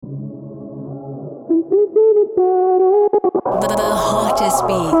The hottest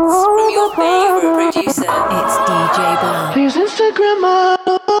beats from your favorite producer. It's DJ Blaque. These Instagram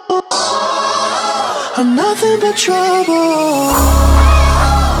models are nothing but trouble.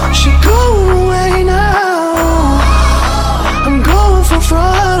 She going away now. I'm going for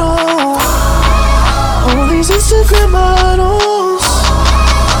throttle. All these Instagram models,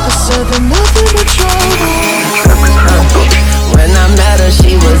 I said they're nothing but trouble. When I met her,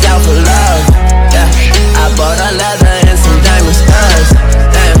 she was